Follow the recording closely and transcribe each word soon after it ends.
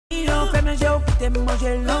moi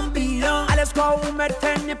j'ai l'ambition. Allez, score ou mettre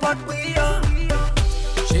n'est pas de brillant.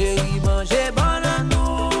 Chérie, mangez banane,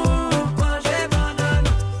 mangez banane.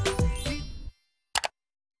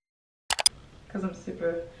 Because I'm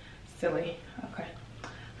super silly. Okay.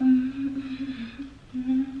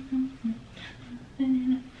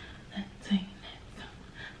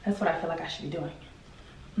 That's what I feel like I should be doing.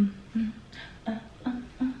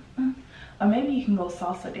 Or maybe you can go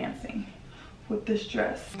salsa dancing with this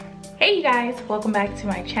dress. Hey you guys, welcome back to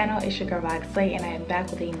my channel. It's your girl Slay, and I am back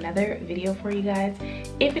with another video for you guys.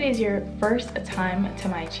 If it is your first time to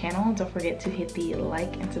my channel, don't forget to hit the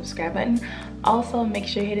like and subscribe button. Also make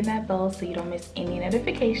sure you're hitting that bell so you don't miss any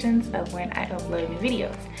notifications of when I upload new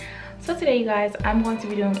videos. So today you guys, I'm going to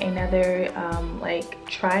be doing another like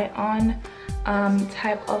try on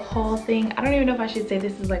type of haul thing. I don't even know if I should say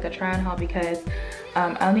this is like a try on haul because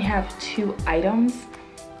I only have 2 items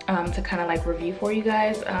to kind of like review for you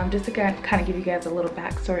guys, just to kind of give you guys a little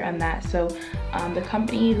backstory on that. So the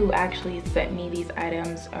company who actually sent me these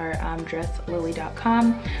items are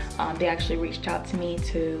slayyyy.com. They actually reached out to me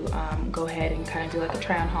to go ahead and kind of do like a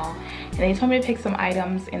try on haul, and they told me to pick some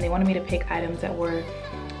items, and they wanted me to pick items that were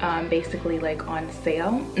basically like on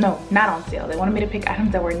sale. No, not on sale. They wanted me to pick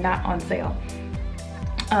items that were not on sale.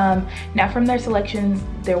 Now from their selections,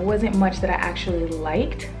 there wasn't much that I actually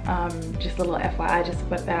liked. Just a little FYI, just to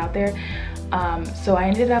put that out there. So I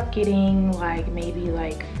ended up getting like maybe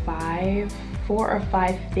like 4 or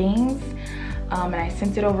 5 things, and I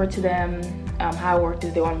sent it over to them. How it worked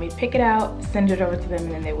is they wanted me to pick it out, send it over to them,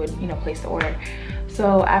 and then they would, you know, place the order.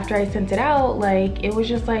 So after I sent it out, like it was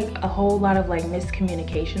just like a whole lot of like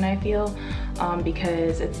miscommunication, I feel,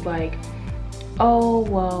 because it's like, oh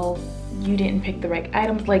well, you didn't pick the right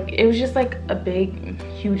items. Like it was just like a big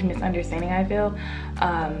huge misunderstanding, I feel,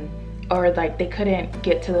 or like they couldn't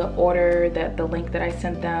get to the order, that the link that I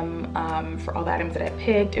sent them for all the items that I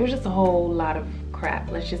picked. It was just a whole lot of crap,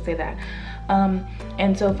 let's just say that.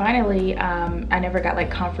 And so finally I never got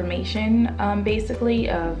like confirmation basically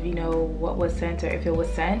of, you know, what was sent or if it was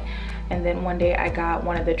sent. And then one day I got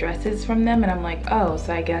one of the dresses from them, and I'm like, oh,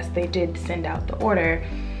 so I guess they did send out the order.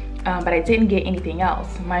 But I didn't get anything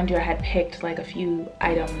else. Mind you, I had picked like a few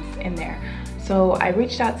items in there. So I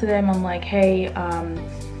reached out to them. I'm like, hey,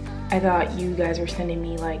 I thought you guys were sending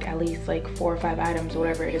me like at least like 4 or 5 items,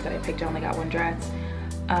 whatever it is that I picked. I only got 1 dress.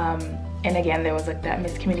 And again, there was like that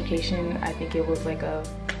miscommunication. I think it was like a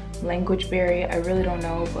language barrier. I really don't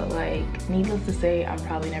know, but like needless to say, I'm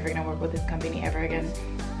probably never gonna work with this company ever again.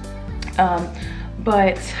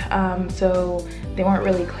 So they weren't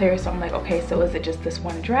really clear, so I'm like, okay, so is it just this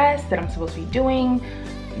 1 dress that I'm supposed to be doing?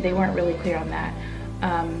 They weren't really clear on that.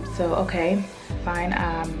 So okay, fine.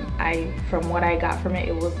 From what I got from it,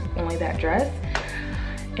 it was only that dress,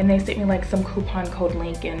 and they sent me like some coupon code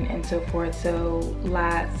link and so forth. So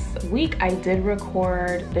last week I did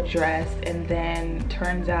record the dress, and then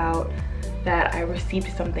turns out that I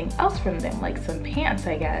received something else from them, like some pants,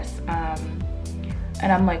 I guess.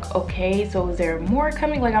 And I'm like, okay, so is there more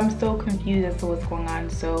coming? Like, I'm so confused as to what's going on.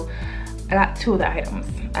 So I got 2 of the items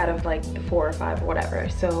out of like 4 or 5 or whatever.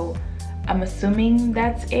 So I'm assuming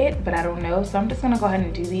that's it, but I don't know. So I'm just gonna go ahead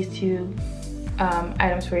and do these 2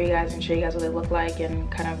 items for you guys and show you guys what they look like,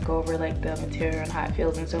 and kind of go over like the material and how it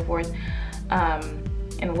feels and so forth.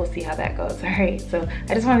 And we'll see how that goes. All right, so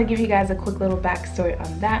I just wanted to give you guys a quick little backstory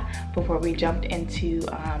on that before we jumped into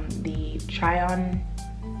the try on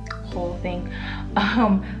whole thing.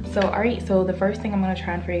 So all right, so the first thing I'm gonna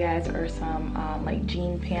try on for you guys are some like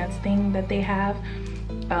jean pants thing that they have.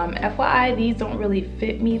 FYI, these don't really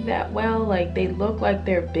fit me that well. Like they look like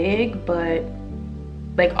they're big, but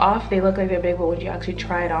like off they look like they're big, but when you actually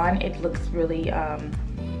try it on, it looks really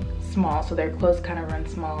small. So their clothes kind of run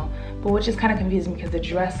small, but which is kind of confusing because the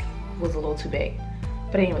dress was a little too big.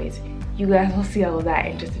 But anyways, you guys will see all of that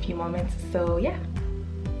in just a few moments. So yeah.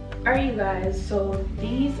 Alright you guys, so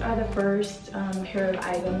these are the first pair of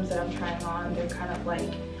items that I'm trying on. They're kind of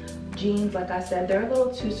like jeans, like I said. They're a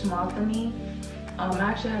little too small for me. I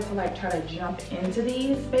actually had to like try to jump into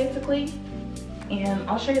these basically. And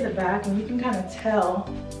I'll show you the back, and you can kind of tell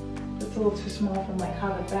it's a little too small from like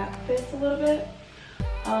how the back fits a little bit.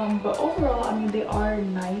 But overall, I mean, they are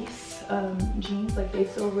nice jeans. Like they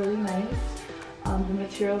feel really nice. The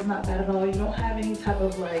material's not bad at all. You don't have any type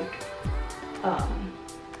of like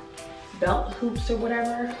belt hoops or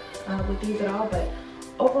whatever with these at all, but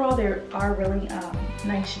overall they are really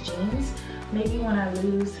nice jeans. Maybe when I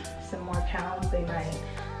lose some more pounds they might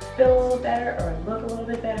feel a little better or look a little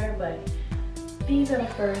bit better, but these are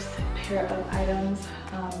the first pair of items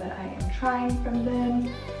that I am trying from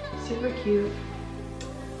them. Super cute.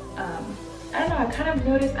 I don't know, I kind of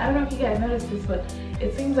noticed, I don't know if you guys noticed this, but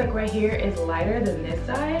it seems like right here is lighter than this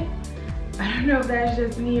side. I don't know if that's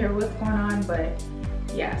just me or what's going on, but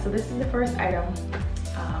yeah, so this is the first item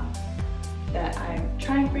that I'm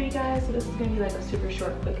trying for you guys. So this is gonna be like a super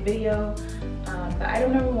short, quick video. But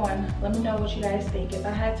item number 1, let me know what you guys think. If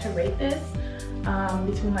I had to rate this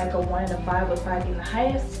between like a 1 and a 5, with 5 being the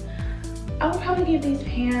highest, I would probably give these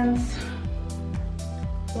pants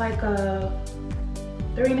like a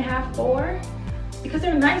 3.5, 4, because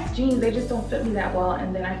they're nice jeans. They just don't fit me that well,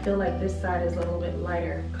 and then I feel like this side is a little bit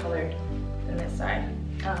lighter colored than this side.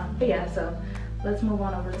 But yeah, so let's move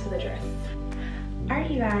on over to the dress.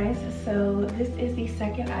 Alright, you guys, so this is the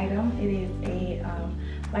second item. It is a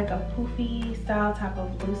like a poofy style type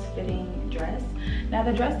of loose fitting dress. Now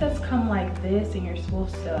the dress does come like this, and you're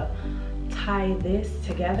supposed to tie this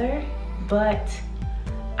together, but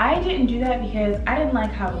I didn't do that because I didn't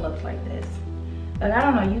like how it looked like this. Like, I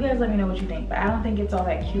don't know, you guys let me know what you think, but I don't think it's all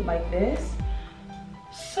that cute like this.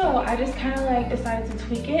 So I just kind of like decided to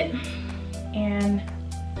tweak it, and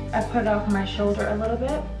I put it off my shoulder a little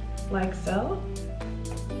bit, like so.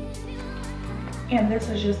 And this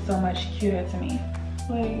is just so much cuter to me.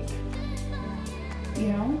 Like, you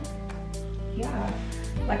know, yeah.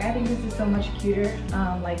 Like, I think this is so much cuter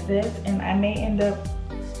like this, and I may end up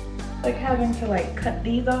like having to like cut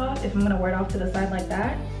these off if I'm gonna wear it off to the side like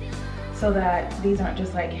that, so that these aren't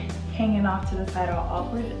just like hanging off to the side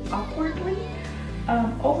all awkwardly.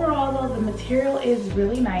 Overall though, the material is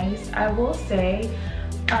really nice. I will say,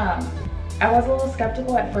 I was a little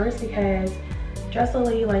skeptical at first because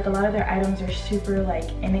Slayyyy, like a lot of their items are super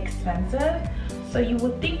like inexpensive. So you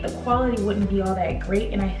would think the quality wouldn't be all that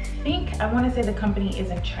great. And I think, I wanna say the company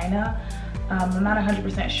is in China. I'm not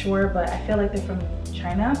 100% sure, but I feel like they're from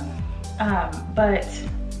China. But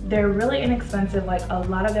they're really inexpensive. Like a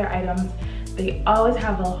lot of their items, they always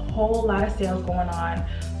have a whole lot of sales going on.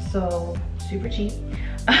 So super cheap.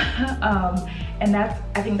 And I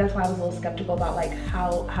think that's why I was a little skeptical about like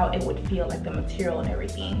how it would feel, like the material and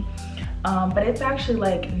everything. But it's actually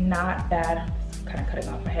like not bad. I'm kind of cutting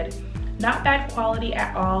off my head. Not bad quality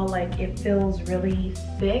at all. Like it feels really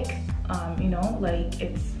thick. You know, like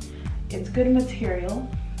it's good material.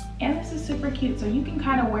 And this is super cute. So you can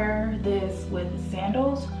kind of wear this with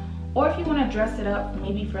sandals, or if you want to dress it up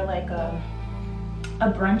maybe for like a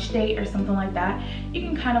brunch date or something like that, you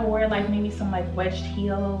can kind of wear like maybe some like wedged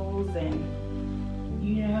heels and,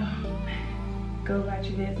 you know, go about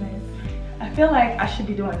your business. I feel like I should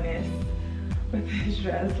be doing this with this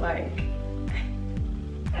dress, like,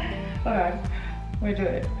 hold on, I'm gonna do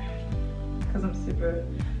it because I'm super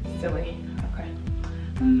silly. Okay.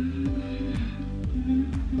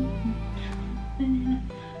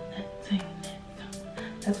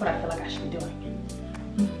 That's what I feel like I should be doing.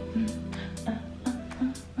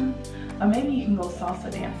 Or maybe you can go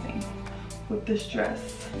salsa dancing with this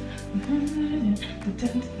dress.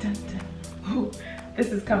 Ooh,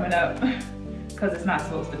 this is coming up because it's not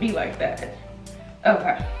supposed to be like that.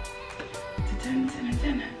 Okay.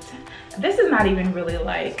 This is not even really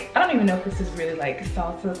like, I don't even know if this is really like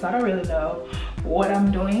salsa, so I don't really know what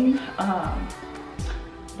I'm doing.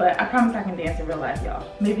 But I promise I can dance in real life, y'all.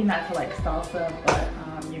 Maybe not to like salsa, but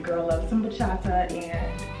your girl loves some bachata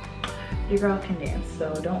and your girl can dance.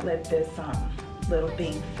 So don't let this little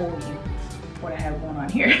thing fool you, what I have going on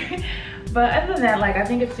here. But other than that, like, I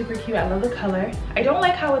think it's super cute. I love the color. I don't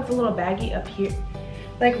like how it's a little baggy up here.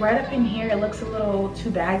 Like right up in here, it looks a little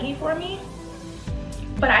too baggy for me.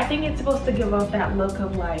 But I think it's supposed to give off that look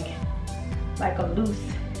of like a loose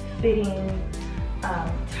fitting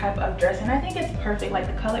type of dress. And I think it's perfect. Like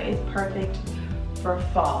the color is perfect for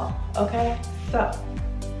fall, okay? So,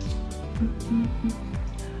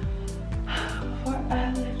 before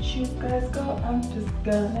I let you guys go, I'm just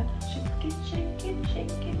gonna shake it, shake it,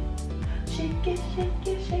 shake it. Shake it, shake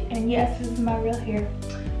it, shake it. And yes, this is my real hair.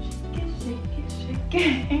 Shake it, shake it, shake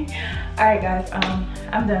it. Alright guys,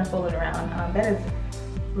 I'm done fooling around. That is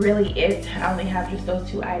really it. I only have just those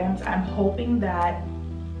 2 items. I'm hoping that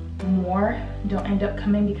more don't end up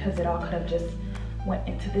coming because it all could have just went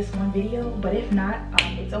into this one video. But if not,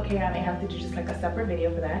 it's okay. I may have to do just like a separate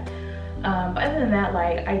video for that. But other than that,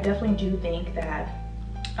 like, I definitely do think that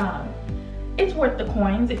it's worth the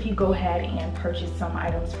coins if you go ahead and purchase some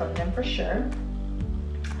items from them, for sure.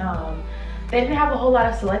 They didn't have a whole lot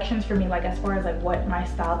of selections for me, like as far as like what my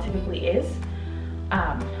style typically is,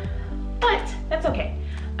 but that's okay.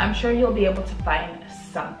 I'm sure you'll be able to find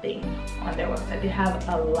something on their website. They have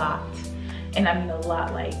a lot, and I mean a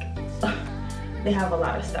lot, like they have a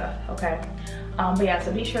lot of stuff, okay? But yeah,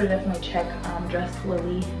 so be sure to definitely check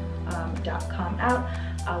slayyyy.com out.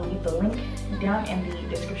 I'll leave the link down in the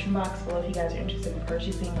description box below if you guys are interested in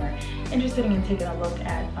purchasing or interested in taking a look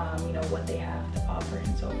at you know, what they have to offer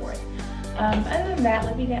and so forth. Other than that,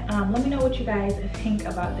 let me know what you guys think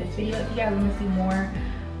about this video. If you guys want to see more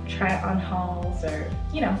try on hauls, or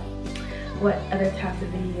you know, what other types of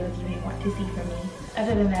videos you may want to see from me.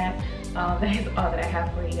 Other than that, that is all that I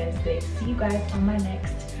have for you guys today. See you guys on my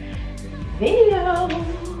next video.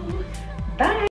 Bye.